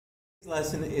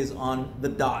Lesson is on the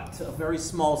dot, a very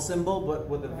small symbol but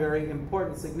with a very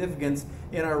important significance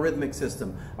in our rhythmic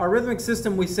system. Our rhythmic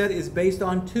system, we said, is based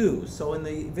on two. So in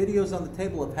the videos on the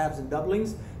table of halves and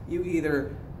doublings, you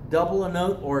either double a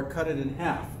note or cut it in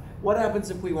half. What happens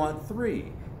if we want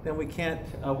three? Then we can't,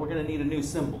 we're going to need a new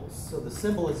symbol. So the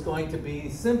symbol is going to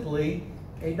be simply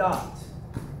a dot.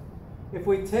 If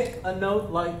we take a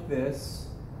note like this,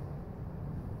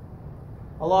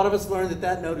 a lot of us learned that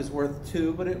that note is worth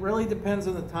 2, but it really depends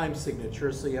on the time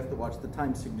signature, so you have to watch the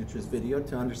time signatures video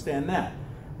to understand that.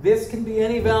 This can be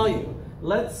any value.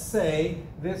 Let's say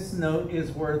this note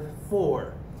is worth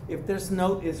 4. If this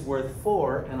note is worth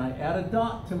 4 and I add a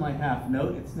dot to my half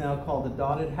note, it's now called a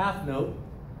dotted half note.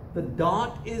 The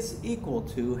dot is equal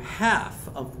to half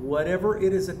of whatever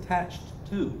it is attached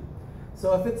to.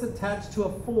 So if it's attached to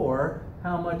a 4,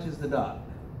 how much is the dot?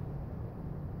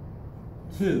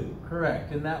 2,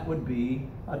 correct, and that would be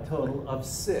a total of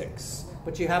 6.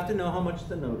 But you have to know how much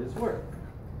the note is worth.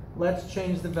 Let's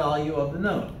change the value of the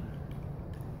note.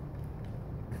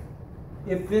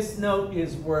 If this note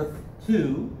is worth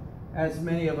 2, as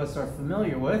many of us are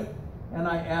familiar with, and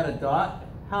I add a dot,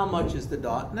 how much is the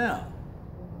dot now?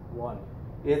 1.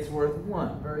 It's worth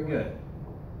 1, very good.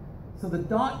 So the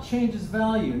dot changes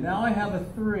value. Now I have a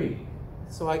 3.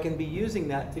 So I can be using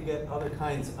that to get other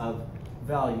kinds of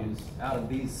values out of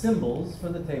these symbols for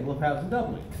the table of halves and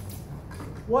doublings.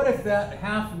 What if that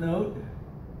half note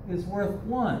is worth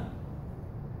 1?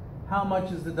 How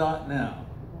much is the dot now?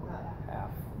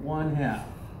 Half. 1/2.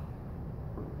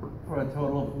 For a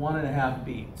total of 1.5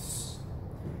 beats.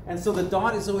 And so the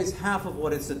dot is always half of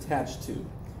what it's attached to.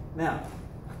 Now,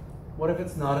 what if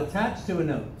it's not attached to a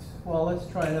note? Well, let's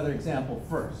try another example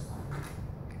first.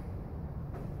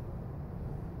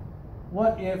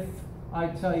 What if I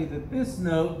tell you that this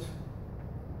note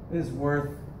is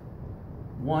worth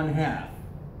 1/2?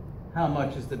 How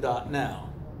much is the dot now?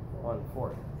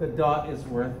 1/4. The dot is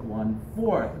worth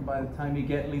 1/4. And by the time you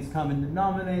get least common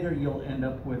denominator, you'll end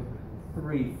up with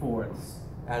 3/4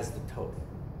 as the total.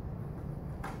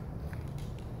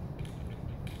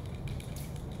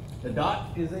 The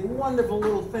dot is a wonderful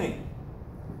little thing,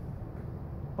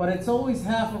 but it's always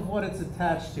half of what it's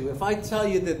attached to. If I tell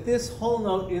you that this whole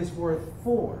note is worth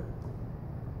 4,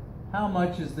 how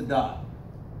much is the dot?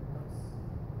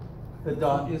 The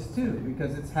dot is 2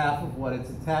 because it's half of what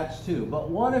it's attached to. But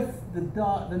what if the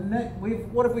dot,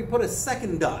 what if we put a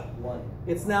second dot? 1.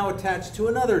 It's now attached to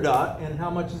another dot, and how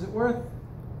much is it worth?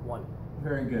 1.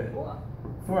 Very good.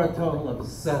 For a total of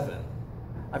 7.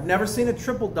 I've never seen a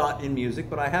triple dot in music,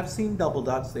 but I have seen double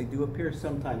dots. They do appear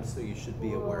sometimes, so you should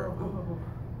be aware of them.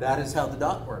 That is how the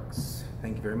dot works.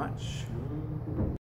 Thank you very much.